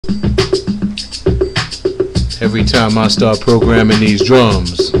Every time I start programming these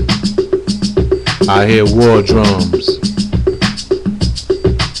drums, I hear war drums.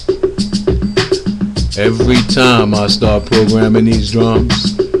 Every time I start programming these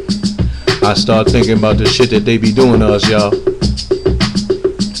drums, I start thinking about the shit that they be doing to us, y'all.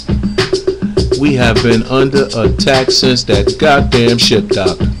 We have been under attack since that goddamn ship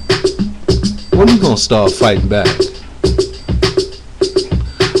dock. When we gonna start fighting back?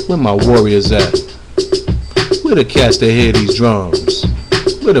 Where my warriors at? Where the cats that hear these drums?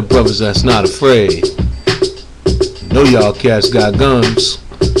 Where the brothers that's not afraid? Know y'all cats got guns.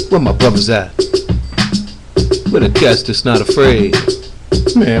 Where my brothers at? Where the cats that's not afraid?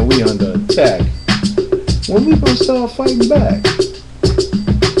 Man, we under attack. When we gonna start fighting back?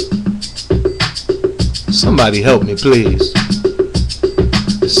 Somebody help me, please.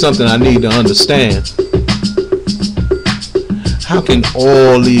 It's something I need to understand. How can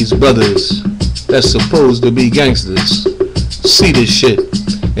all these brothers that's supposed to be gangsters see this shit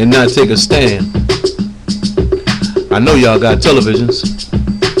and not take a stand? I know y'all got televisions.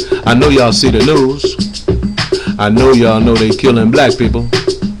 I know y'all see the news. I know y'all know they killing black people.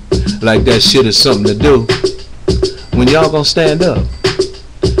 Like that shit is something to do. When y'all gonna stand up?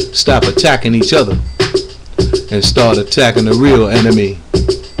 Stop attacking each other and start attacking the real enemy.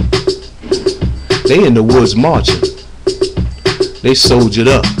 They in the woods marching. They soldiered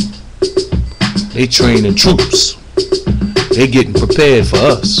up. They training troops. They getting prepared for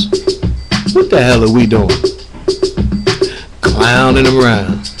us. What the hell are we doing? Clowning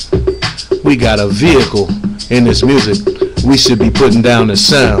around. We got a vehicle in this music. We should be putting down the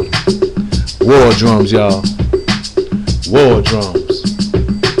sound. War drums, y'all. War drums.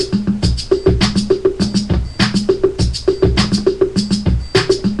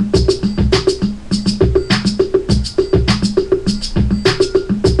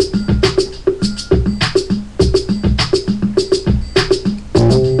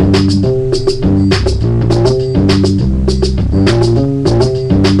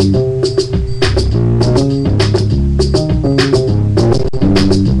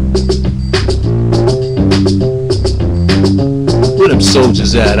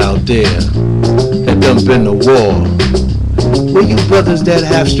 Soldiers out there that done been to war. Where you brothers that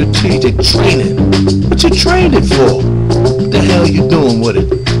have strategic training? What you trained it for? What the hell you doing with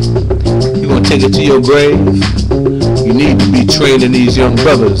it? You gonna take it to your grave? You need to be training these young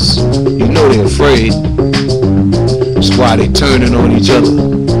brothers. You know they're afraid. That's why they turning on each other.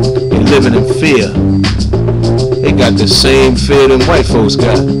 They living in fear. They got the same fear them white folks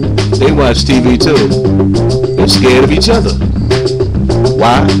got. They watch TV too. They're scared of each other.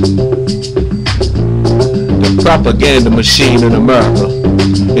 Why? The propaganda machine in America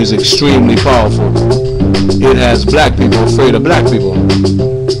is extremely powerful. It has black people afraid of black people.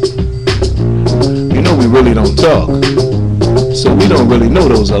 You know we really don't talk, so we don't really know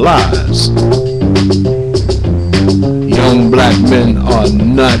those are lies. Young black men are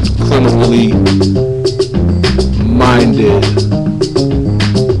not criminally minded.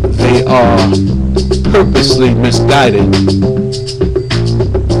 They are purposely misguided.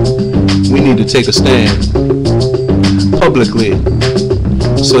 We need to take a stand publicly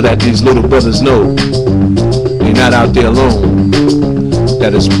so that these little brothers know they're not out there alone,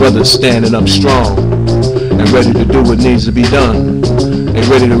 that it's brothers standing up strong and ready to do what needs to be done and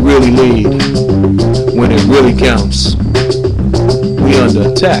ready to really lead when it really counts. We under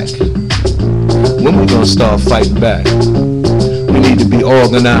attack. When we gonna start fighting back? We need to be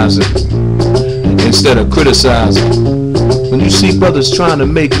organizing instead of criticizing. When you see brothers trying to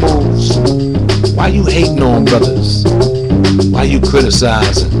make moves, why you hating on brothers? Why you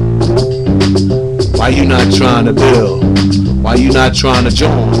criticizing? Why you not trying to build? Why you not trying to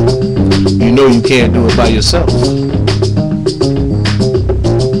join? You know you can't do it by yourself.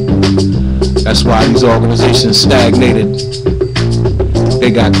 That's why these organizations stagnated.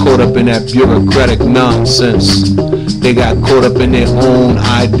 They got caught up in that bureaucratic nonsense. They got caught up in their own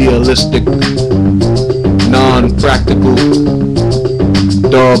idealistic, non-practical,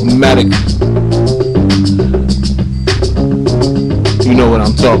 dogmatic. You know what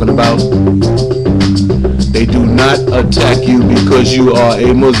I'm talking about. They do not attack you because you are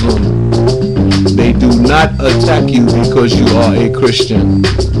a Muslim. They do not attack you because you are a Christian.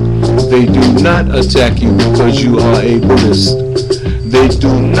 They do not attack you because you are a Buddhist. They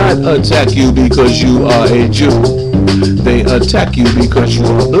do not attack you because you are a Jew. They attack you because you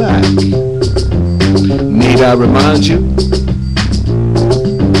are black. Need I remind you?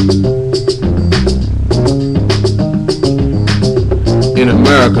 In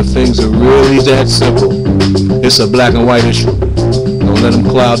America, things are really that simple. It's a black and white issue. Don't let them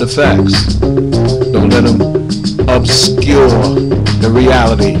cloud the facts. Don't let them obscure the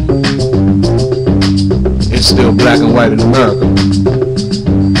reality. It's still black and white in America,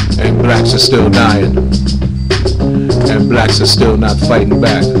 and blacks are still dying, and blacks are still not fighting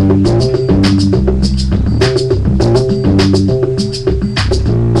back.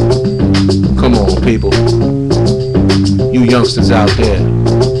 Come on, people. You youngsters out there,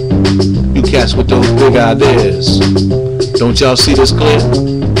 you cats with those big ideas, don't y'all see this clear?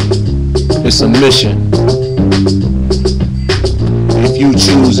 It's a mission. If you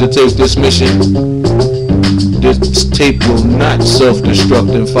choose to take this mission, this tape will not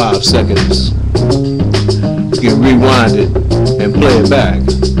self-destruct in 5 seconds. You can rewind it and play it back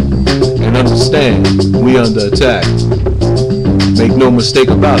and understand we under attack. Make no mistake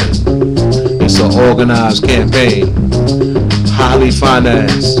about it. It's an organized campaign, highly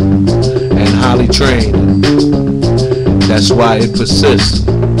financed and highly trained. That's why it persists.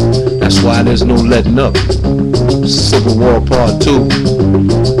 That's why there's no letting up. Civil War Part 2.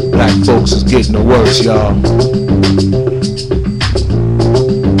 Black folks is getting the worst, y'all.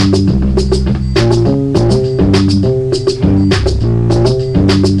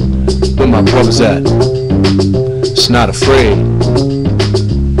 Where my brothers at? It's not afraid.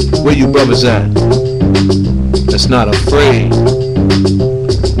 Where you brothers at? That's not afraid.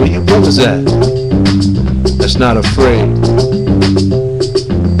 Where you brothers at? That's not afraid.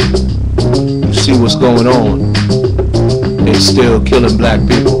 You see what's going on? They still killing black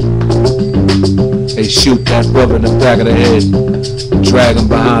people. They shoot that brother in the back of the head, drag him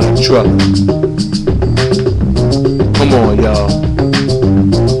behind a truck. Come on, y'all.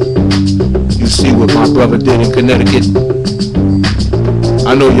 You see what my brother did in Connecticut?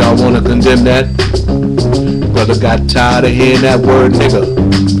 I know y'all want to condemn that. Brother got tired of hearing that word nigga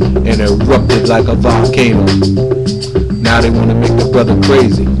and erupted like a volcano. Now they want to make the brother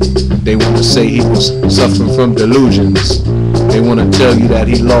crazy. They want to say he was suffering from delusions. They want to tell you that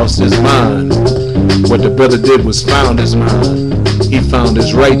he lost his mind. What the brother did was found his mind. He found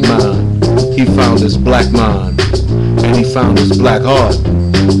his right mind. He found his black mind. And he found his black heart.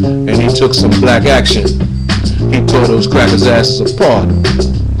 And he took some black action. He tore those crackers' asses apart.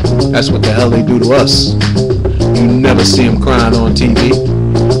 That's what the hell they do to us. You never see him crying on TV.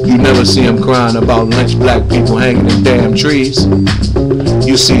 You never see him crying about lynched black people hanging in damn trees.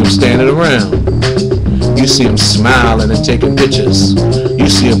 You see him standing around. You see him smiling and taking pictures. You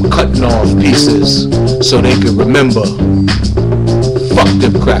see him cutting off pieces so they can remember. Fuck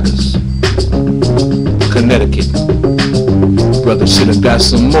them crackers. Connecticut. Brother should have got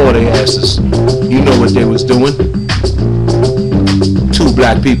some more they asses. You know what they was doing. 2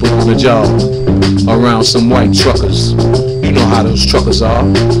 black people on the job around some white truckers. You know how those truckers are.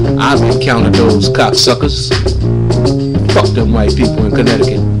 I've encountered those cocksuckers. Fuck them white people in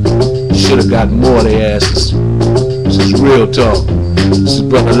Connecticut. Should have got more they asses. This is real talk. This is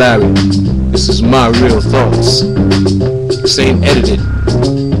Brother Larry. This is my real thoughts. This ain't edited.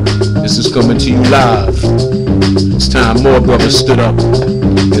 This is coming to you live. It's time more brothers stood up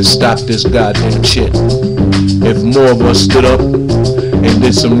and stopped this goddamn shit. If more of us stood up and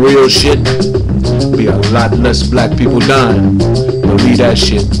did some real shit, be a lot less black people dying. Believe that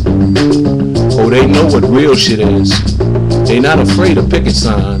shit. Oh, they know what real shit is. They not afraid of picket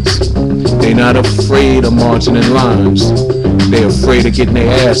signs. They not afraid of marching in lines. They afraid of getting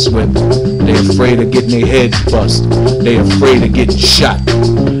their ass whipped. They afraid of getting their heads bust. They afraid of getting shot.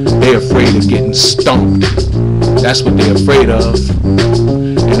 They afraid of getting stomped. That's what they're afraid of.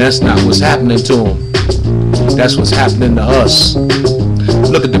 And that's not what's happening to them. That's what's happening to us.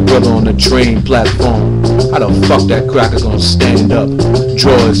 Look at the brother on the train platform. How the fuck that cracker gonna stand up,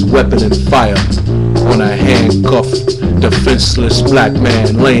 draw his weapon and fire on a handcuffed, defenseless black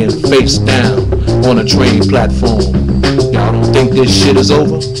man laying face down on a train platform? Y'all don't think this shit is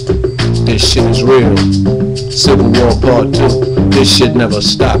over? This shit is real. Civil War Part 2. This shit never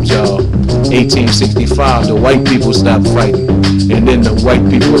stopped, y'all. 1865, the white people stopped fighting, and then the white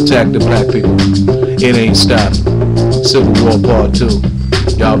people attacked the black people. It ain't stopped. Civil War Part 2.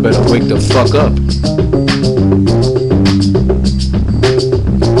 Y'all better wake the fuck up.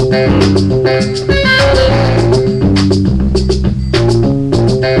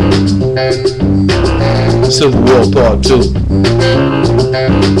 Civil War Part 2.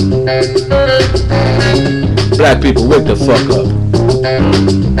 Black people, wake the fuck up.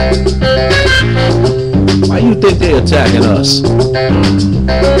 Why you think they attacking us?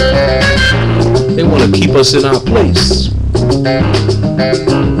 They want to keep us in our place.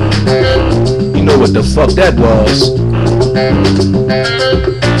 You know what the fuck that was?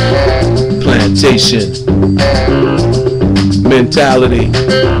 Plantation mentality.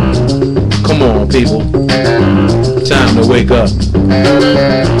 Come on, people. Time to wake up.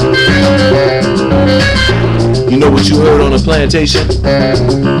 You know what you heard on a plantation?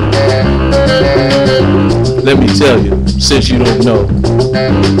 Let me tell you, since you don't know.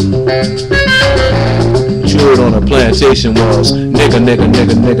 What you heard on a plantation was nigga, nigga,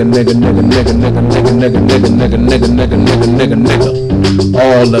 nigga, nigga, nigga, nigga, nigga, nigga, nigga, nigga, nigga, nigga, nigga, nigga, nigga, nigga, nigga,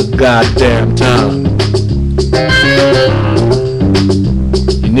 all the goddamn time.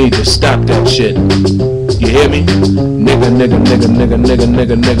 You need to stop that shit. You hear me? Nigga, nigga, nigga, nigga, nigga,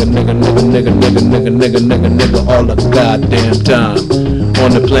 nigga, nigga, nigga, nigga, nigga, nigga, nigga, nigga, nigga, nigga, all the goddamn time. On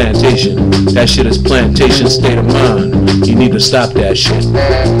the plantation. That shit is plantation state of mind. You need to stop that shit.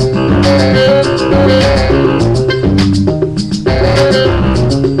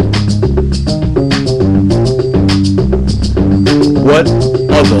 What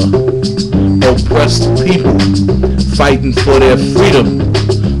other oppressed people fighting for their freedom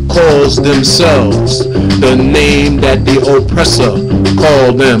calls themselves the name that the oppressor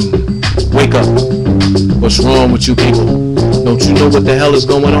called them? Wake up. What's wrong with you people? Don't you know what the hell is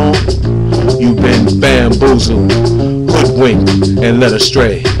going on? You've been bamboozled, hoodwinked, and led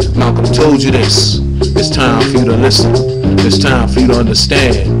astray. Malcolm told you this. It's time for you to listen. It's time for you to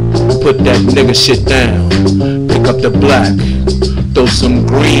understand. Put that nigga shit down. Pick up the black. Throw some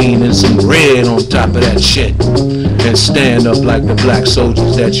green and some red on top of that shit. And stand up like the black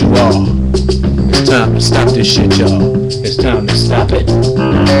soldiers that you are. It's time to stop this shit, y'all. It's time to stop it.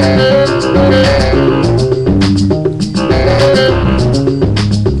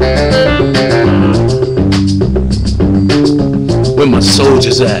 Where my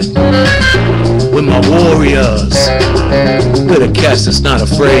soldiers at? Where my warriors? Where the cats that's not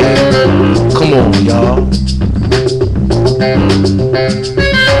afraid? Come on, y'all.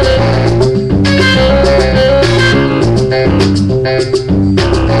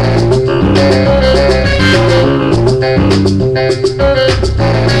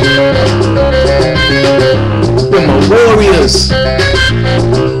 Where my warriors?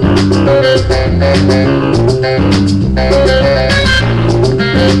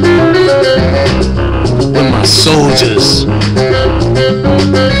 Where my soldiers?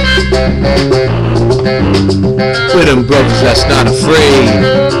 Where them brothers that's not afraid?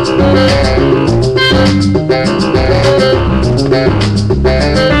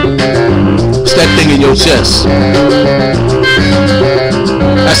 What's that thing in your chest?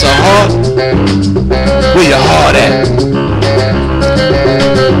 That's a heart? Where your heart at?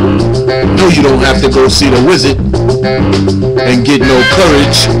 No, you don't have to go see the wizard and get no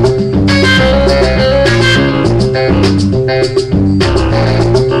courage.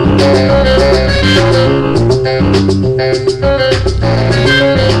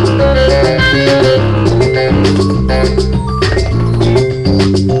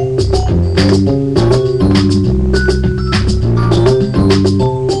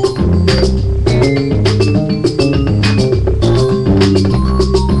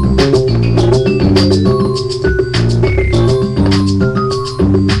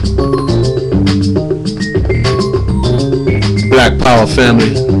 Black power,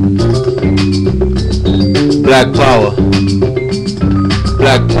 family. Black power.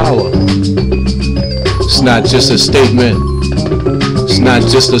 Black power. It's not just a statement. It's not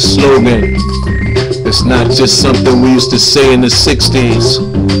just a slogan. It's not just something we used to say in the 60s.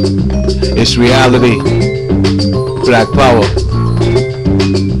 It's reality. Black power.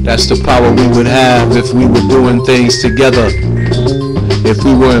 That's the power we would have if we were doing things together. If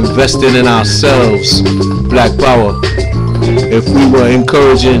we were investing in ourselves. Black power. If we were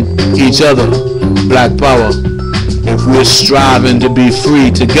encouraging each other, black power. If we're striving to be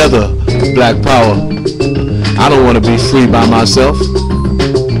free together, black power. I don't want to be free by myself.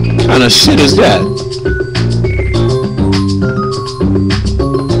 What kind of shit is that?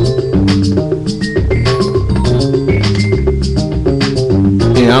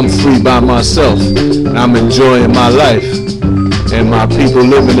 Yeah, I'm free by myself. I'm enjoying my life. And my people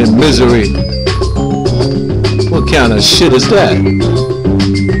living in misery. What kind of shit is that?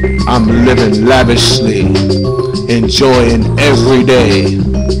 I'm living lavishly, enjoying every day,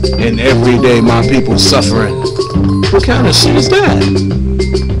 and every day my people suffering. What kind of shit is that?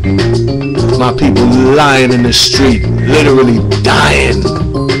 My people lying in the street, literally dying,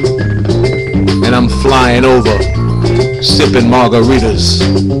 and I'm flying over, sipping margaritas.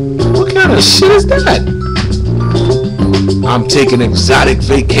 What kind of shit is that? I'm taking exotic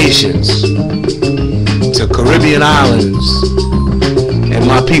vacations to Caribbean islands, and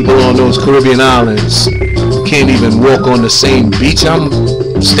my people on those Caribbean islands can't even walk on the same beach I'm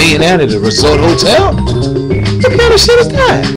staying at a resort hotel. What kind of shit is that?